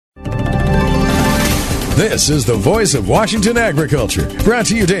This is the Voice of Washington Agriculture, brought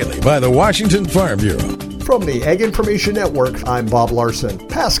to you daily by the Washington Farm Bureau. From the Ag Information Network, I'm Bob Larson.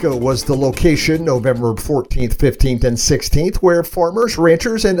 Pasco was the location November 14th, 15th, and 16th, where farmers,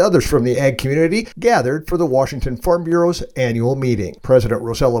 ranchers, and others from the ag community gathered for the Washington Farm Bureau's annual meeting. President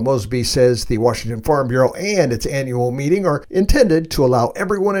Rosella Mosby says the Washington Farm Bureau and its annual meeting are intended to allow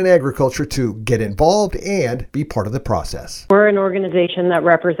everyone in agriculture to get involved and be part of the process. We're an organization that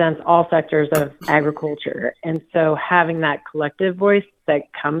represents all sectors of agriculture, and so having that collective voice that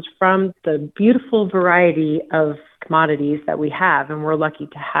comes from the beautiful variety of commodities that we have, and we're lucky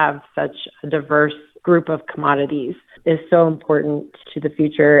to have such a diverse group of commodities, is so important to the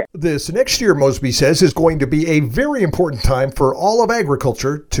future. This next year, Mosby says, is going to be a very important time for all of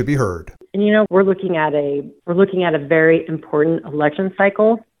agriculture to be heard. And we're looking at a very important election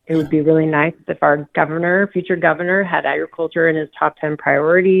cycle. It would be really nice if our future governor, had agriculture in his top 10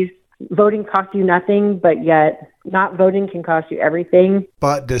 priorities. Voting costs you nothing, but yet not voting can cost you everything.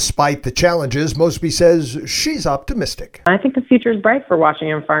 But despite the challenges, Mosby says she's optimistic. I think the future is bright for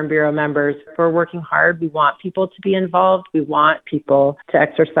Washington Farm Bureau members. We're working hard. We want people to be involved. We want people to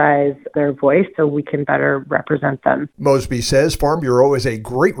exercise their voice so we can better represent them. Mosby says Farm Bureau is a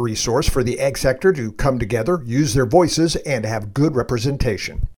great resource for the ag sector to come together, use their voices, and have good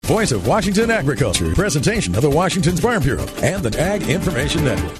representation. Voice of Washington Agriculture, presentation of the Washington Farm Bureau and the Ag Information Network.